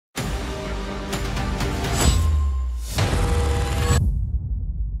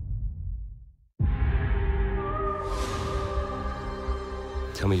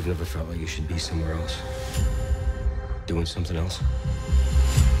Tell me you've never felt like you should be somewhere else. Doing something else.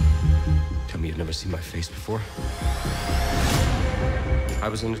 Tell me you've never seen my face before. I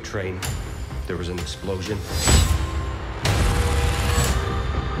was in a train. There was an explosion.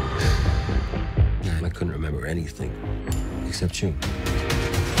 And I couldn't remember anything except you.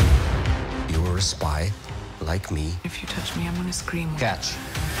 You were a spy, like me. If you touch me, I'm gonna scream. Catch.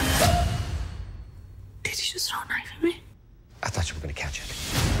 Did you just throw a knife at me? I thought you were gonna catch it.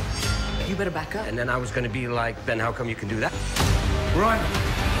 You better back up. And then I was gonna be like, Ben, how come you can do that? Run!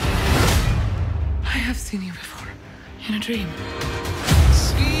 I have seen you before, in a dream.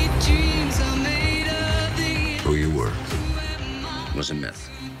 Sweet dreams are made of the... Who you were was a myth.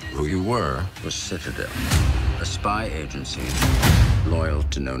 Who you were was Citadel, a spy agency loyal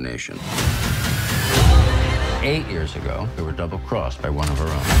to no nation. 8 years ago, we were double-crossed by one of our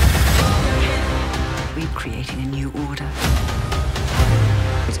own. We're creating a new order.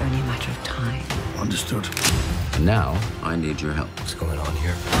 It's only a matter of time. Understood. Now, I need your help. What's going on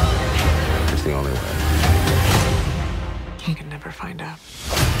here? It's the only way. You can never find out.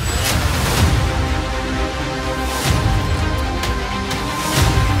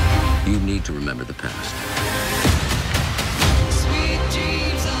 You need to remember the past Sweet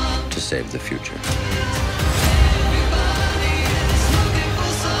dreams are... to save the future. Everybody is looking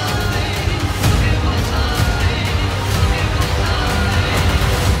for something, looking for something, looking for something.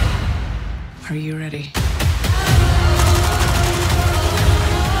 Are you ready?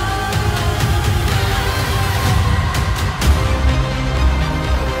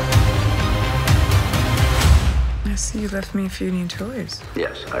 I see you left me a few new toys.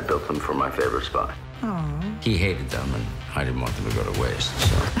 Yes, I built them for my favorite spy. Oh, He hated them, and I didn't want them to go to waste,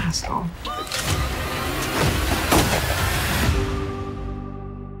 so... asshole.